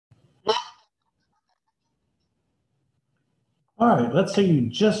All right, let's say you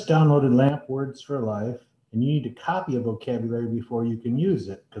just downloaded LAMP Words for Life and you need to copy a vocabulary before you can use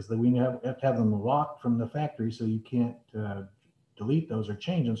it because we have to have them locked from the factory, so you can't delete those or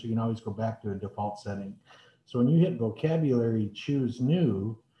change them, so you can always go back to a default setting. So when you hit vocabulary, choose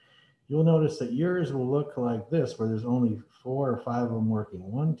new, you'll notice that yours will look like this, where there's only 4 or 5 of them working.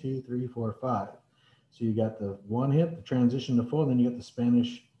 1, 2, 3, 4, 5. So you got the one hit, the transition to full, and then you get the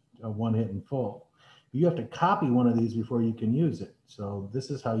Spanish one hit in full. You have to copy one of these before you can use it. So this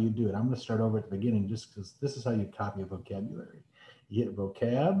is how you do it. I'm going to start over at the beginning just because this is how you copy a vocabulary. You hit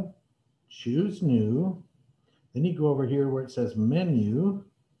vocab, choose new, then you go over here where it says menu,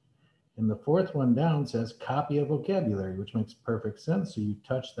 and the 4th one down says copy a vocabulary, which makes perfect sense. So you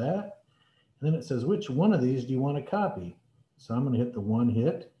touch that, and then it says which one of these do you want to copy? So I'm going to hit the one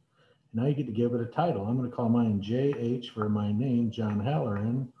hit. Now you get to give it a title. I'm going to call mine JH for my name, John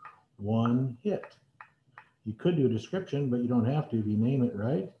Halloran, one hit. You could do a description, but you don't have to if you name it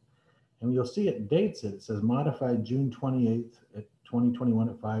right. And you'll see it dates it. It says modified June 28th at 2021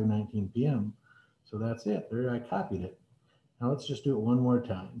 at 5:19 p.m. So that's it. There, I copied it. Now let's just do it one more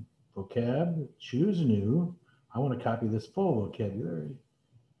time. Vocab, choose new. I want to copy this full vocabulary.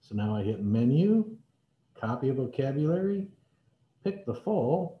 So now I hit menu, copy a vocabulary, pick the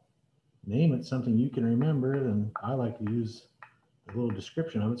full, name it something you can remember, and I like to use a little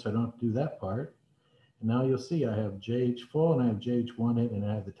description of it so I don't have to do that part. And now you'll see I have JH full and I have JH one hit, and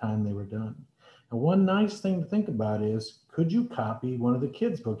I have the time they were done. And one nice thing to think about is, could you copy one of the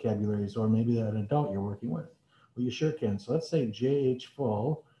kids' vocabularies, or maybe an adult you're working with? Well, you sure can. So let's say JH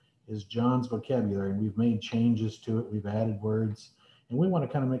full is John's vocabulary, and we've made changes to it. We've added words, and we want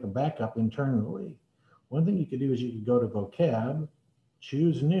to kind of make a backup internally. One thing you could do is you could go to vocab,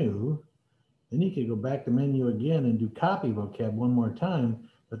 choose new, then you could go back to menu again and do copy vocab one more time.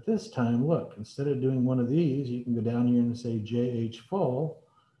 But this time, look, instead of doing one of these, you can go down here and say JH full,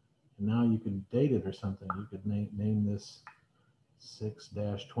 and now you could date it or something. You could name this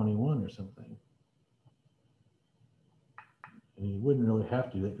 6-21 or something. And you wouldn't really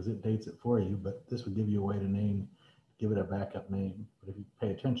have to do that because it dates it for you, but this would give you a way to give it a backup name. But if you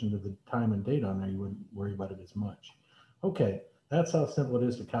pay attention to the time and date on there, you wouldn't worry about it as much. Okay, that's how simple it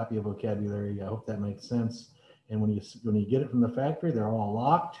is to copy a vocabulary. I hope that makes sense. And when you get it from the factory, they're all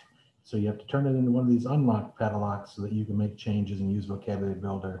locked. So you have to turn it into one of these unlocked padlocks so that you can make changes and use vocabulary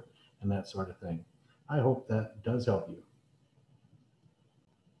builder and that sort of thing. I hope that does help you.